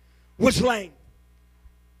Mephibosheth was lame.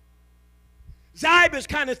 Ziba's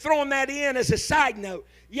kind of throwing that in as a side note.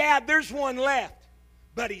 Yeah, there's one left,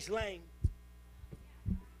 but he's lame.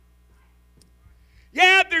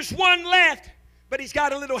 Yeah, there's one left, but he's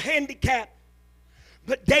got a little handicap.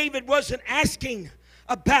 But David wasn't asking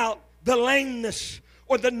about the lameness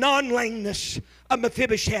or the non-lameness of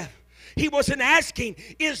Mephibosheth. He wasn't asking,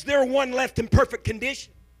 is there one left in perfect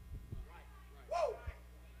condition?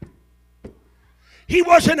 He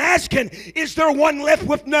wasn't asking, is there one left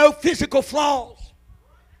with no physical flaws?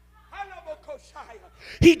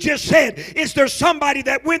 He just said, is there somebody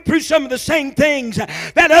that went through some of the same things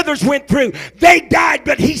that others went through? They died,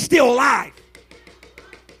 but he's still alive.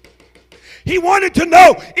 He wanted to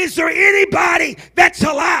know, is there anybody that's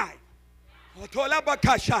alive?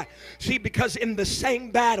 See, because in the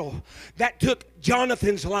same battle that took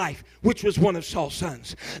Jonathan's life, which was one of Saul's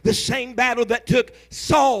sons, the same battle that took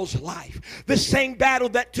Saul's life, the same battle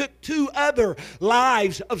that took two other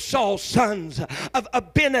lives of Saul's sons, of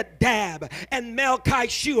Abinadab and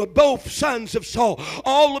Malchi-Shua, both sons of Saul.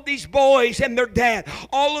 All of these boys and their dad,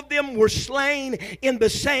 all of them were slain in the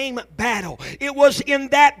same battle. It was in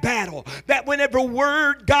that battle that whenever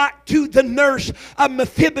word got to the nurse of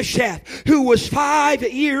Mephibosheth, who was 5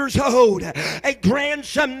 years old, a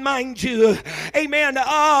grandson, mind you, amen,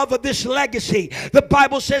 of this legacy. The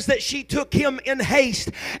Bible says that she took him in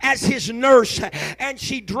haste as his nurse, and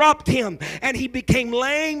she dropped him, and he became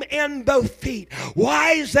lame in both feet.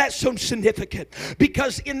 Why is that so significant?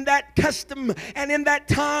 Because in that custom and in that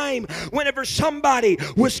time, whenever somebody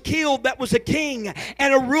was killed that was a king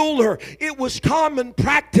and a ruler, it was common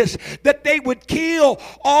practice that they would kill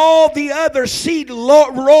all the other seed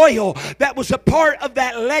royal that was a part of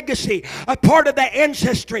that legacy, a part of that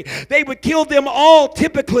ancestry. They would kill them all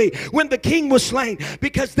typically when the king was slain,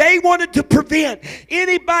 because they wanted to prevent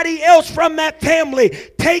anybody else from that family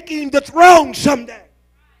taking the throne someday.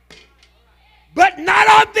 But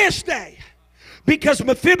not on this day, because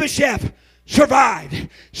Mephibosheth survived.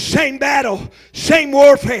 Same battle, same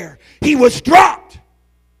warfare. He was dropped,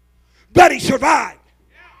 but he survived.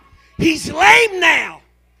 He's lame now.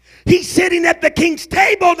 He's sitting at the king's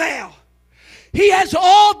table now. He has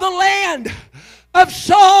all the land of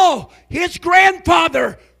Saul, his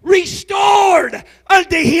grandfather, restored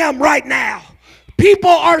unto him right now.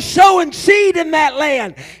 People are sowing seed in that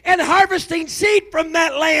land and harvesting seed from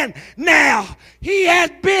that land now. He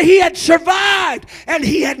had survived, and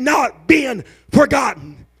he had not been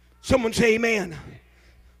forgotten. Someone say amen.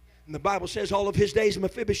 And the Bible says all of his days,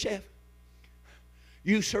 Mephibosheth,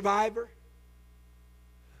 you survivor,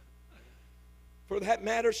 for that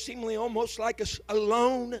matter, seemingly almost like a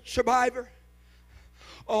lone survivor,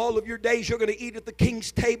 all of your days you're going to eat at the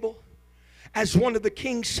king's table as one of the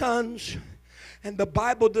king's sons. And the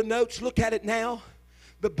Bible denotes, look at it now,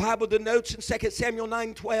 the Bible denotes in 2 Samuel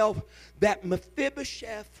 9:12 that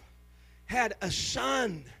Mephibosheth had a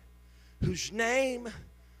son whose name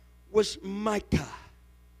was Micah.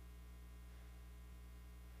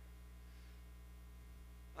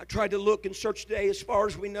 I tried to look and search today. As far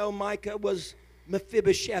as we know, Micah was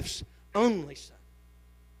Mephibosheth's only son.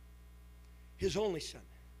 His only son.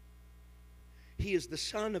 He is the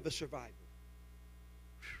son of a survivor.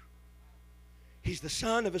 He's the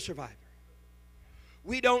son of a survivor.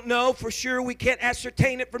 We don't know for sure. We can't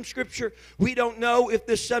ascertain it from Scripture. We don't know if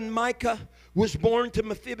this son Micah was born to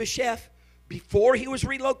Mephibosheth before he was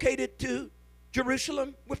relocated to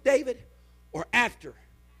Jerusalem with David, or after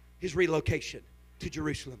his relocation to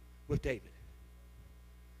Jerusalem with David.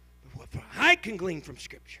 But what I can glean from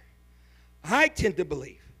Scripture, I tend to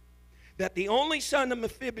believe that the only son of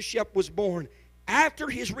Mephibosheth was born after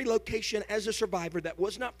his relocation as a survivor that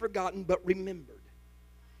was not forgotten but remembered,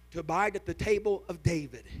 to abide at the table of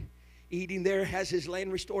David, eating there, has his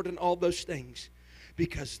land restored, and all those things.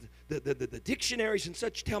 Because the dictionaries and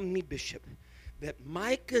such tell me, Bishop, that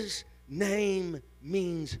Micah's name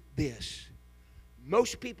means this.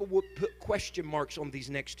 Most people would put question marks on these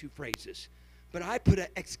next two phrases, but I put an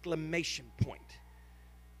exclamation point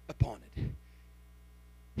upon it.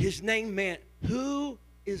 His name meant, who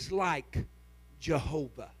is like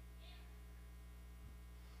Jehovah?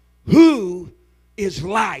 Who is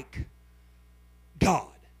like God?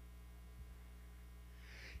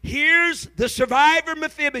 Here's the survivor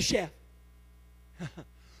Mephibosheth,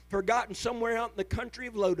 forgotten somewhere out in the country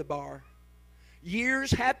of Lodabar.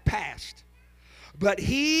 Years have passed, but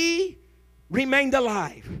he remained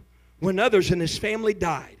alive when others in his family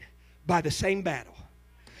died by the same battle.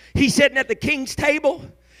 He's sitting at the king's table,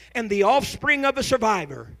 and the offspring of a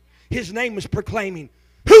survivor, his name was proclaiming,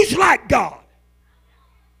 who's like God?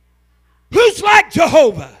 Who's like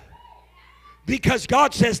Jehovah? Because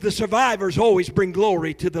God says the survivors always bring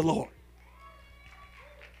glory to the Lord.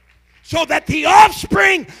 So that the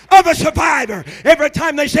offspring of a survivor, every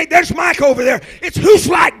time they say, there's Mike over there, it's who's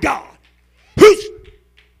like God?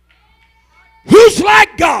 Who's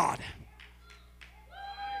like God?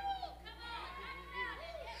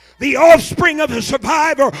 The offspring of the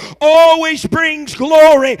survivor always brings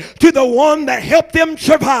glory to the one that helped them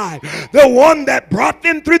survive, the one that brought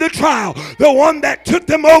them through the trial, the one that took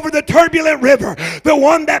them over the turbulent river, the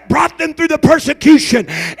one that brought them through the persecution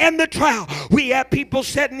and the trial. We have people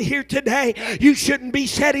sitting here today. You shouldn't be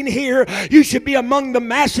sitting here. You should be among the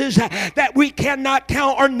masses that we cannot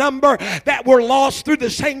count or number, that were lost through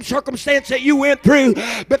the same circumstance that you went through.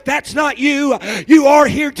 But that's not you. You are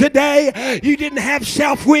here today. You didn't have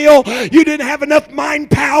self-will. You didn't have enough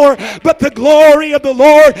mind power, but the glory of the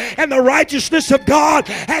Lord and the righteousness of God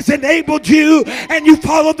has enabled you, and you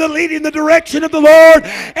follow the leading, the direction of the Lord,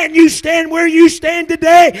 and you stand where you stand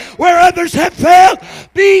today, where others have failed,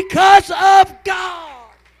 because of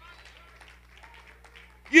God.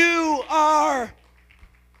 You are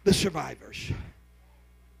the survivors.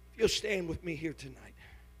 You'll stand with me here tonight.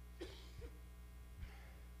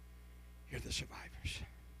 You're the survivors.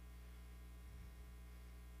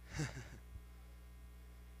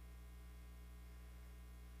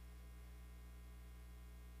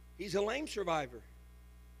 He's a lame survivor.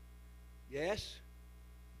 Yes,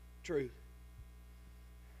 true.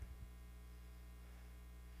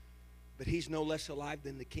 But he's no less alive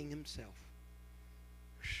than the king himself.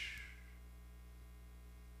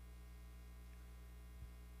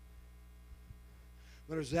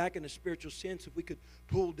 But Zach, in a spiritual sense, if we could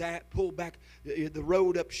pull back the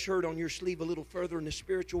rolled up shirt on your sleeve a little further in a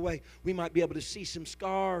spiritual way, we might be able to see some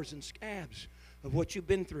scars and scabs of what you've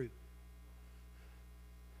been through.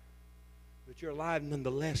 But you're alive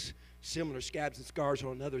nonetheless. Similar scabs and scars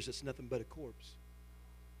on others, it's nothing but a corpse.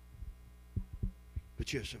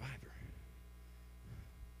 But you're a survivor.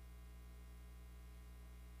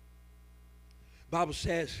 The Bible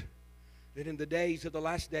says that in the days of the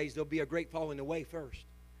last days, there'll be a great falling away first.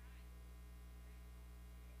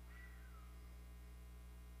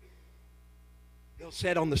 They'll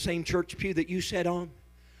sit on the same church pew that you sat on.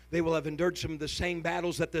 They will have endured some of the same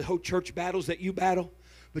battles, that the whole church battles that you battle.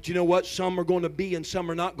 But you know what? Some are going to be and some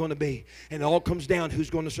are not going to be. And it all comes down who's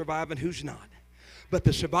going to survive and who's not. But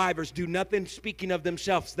the survivors do nothing speaking of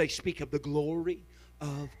themselves. They speak of the glory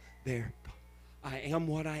of their God. I am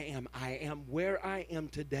what I am. I am where I am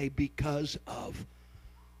today because of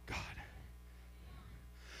God.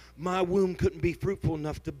 My womb couldn't be fruitful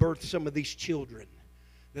enough to birth some of these children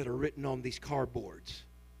that are written on these cardboards.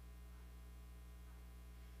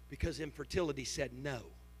 Because infertility said no.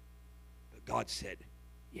 But God said,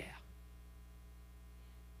 yeah.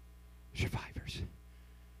 Survivors.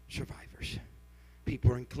 Survivors.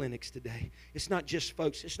 People are in clinics today. It's not just,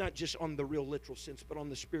 folks, it's not just on the real literal sense, but on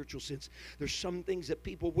the spiritual sense. There's some things that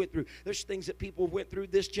people went through. There's things that people went through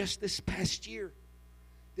just this past year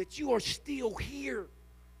that you are still here.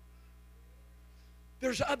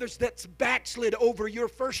 There's others that's backslid over your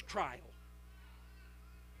first trial.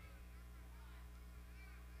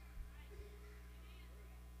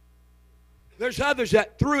 There's others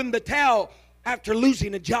that threw in the towel after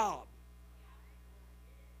losing a job.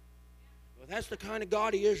 Well, that's the kind of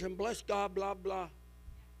God He is, and bless God, blah, blah.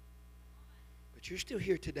 But you're still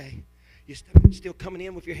here today. You're still coming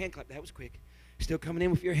in with your hand clap. That was quick. Still coming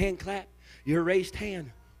in with your hand clap. Your raised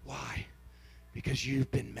hand. Why? Because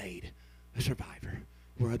you've been made a survivor.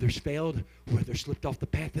 Where others failed, where others slipped off the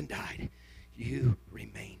path and died, you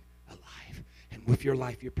remain alive. And with your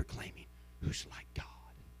life, you're proclaiming, who's like God?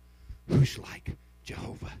 Who's like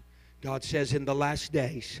Jehovah? God says in the last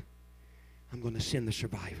days, I'm going to send the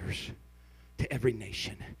survivors to every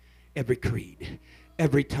nation, every creed,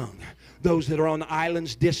 every tongue. Those that are on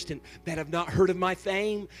islands distant, that have not heard of my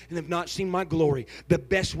fame and have not seen my glory. The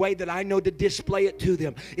best way that I know to display it to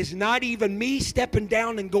them is not even me stepping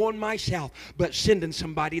down and going myself, but sending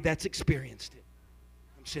somebody that's experienced it.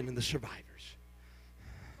 I'm sending the survivors.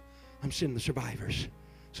 I'm sending the survivors.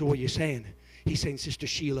 So what are you saying? He's saying, Sister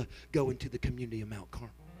Sheila, go into the community of Mount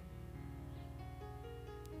Carmel.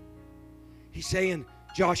 He's saying,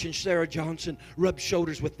 Josh and Sarah Johnson, rub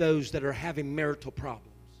shoulders with those that are having marital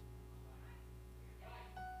problems.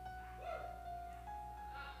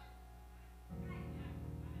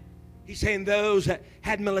 He's saying those that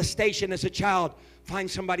had molestation as a child,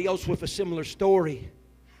 find somebody else with a similar story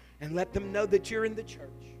and let them know that you're in the church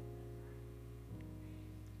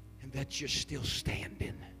and that you're still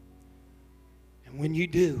standing. And when you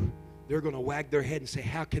do, they're going to wag their head and say,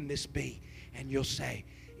 how can this be? And you'll say,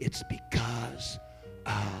 it's because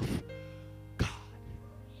of God.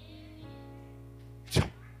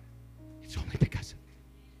 It's only because of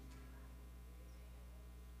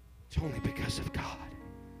It's only because of God.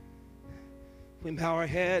 We bow our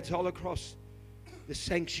heads all across the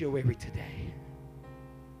sanctuary today.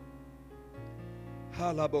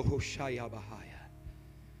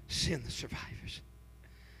 Send the survivors.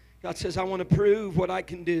 God says, I want to prove what I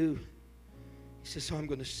can do. He says, so I'm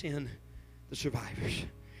going to send the survivors.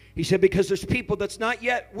 He said, because there's people that's not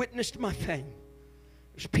yet witnessed my fame.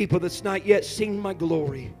 There's people that's not yet seen my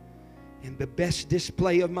glory. And the best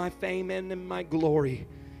display of my fame and in my glory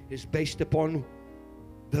is based upon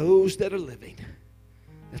those that are living.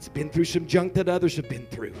 That's been through some junk that others have been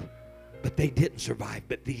through. But they didn't survive,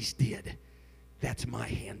 but these did. That's my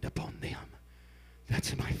hand upon them.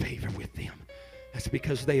 That's my favor with them. That's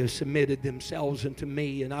because they have submitted themselves unto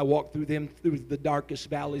me, and I walked through them through the darkest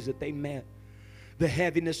valleys that they met. The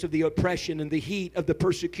heaviness of the oppression and the heat of the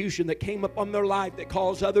persecution that came upon their life that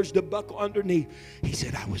caused others to buckle underneath. He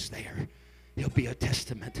said, I was there. He'll be a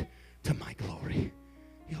testament to my glory.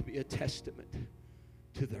 He'll be a testament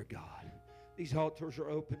to their God. These altars are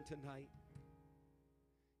open tonight.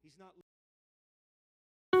 He's not.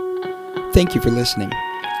 Thank you for listening.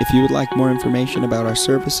 If you would like more information about our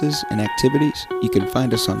services and activities, you can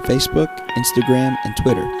find us on Facebook, Instagram, and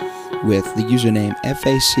Twitter with the username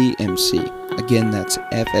FACMC. Again, that's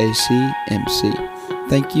FACMC.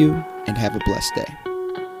 Thank you, and have a blessed day.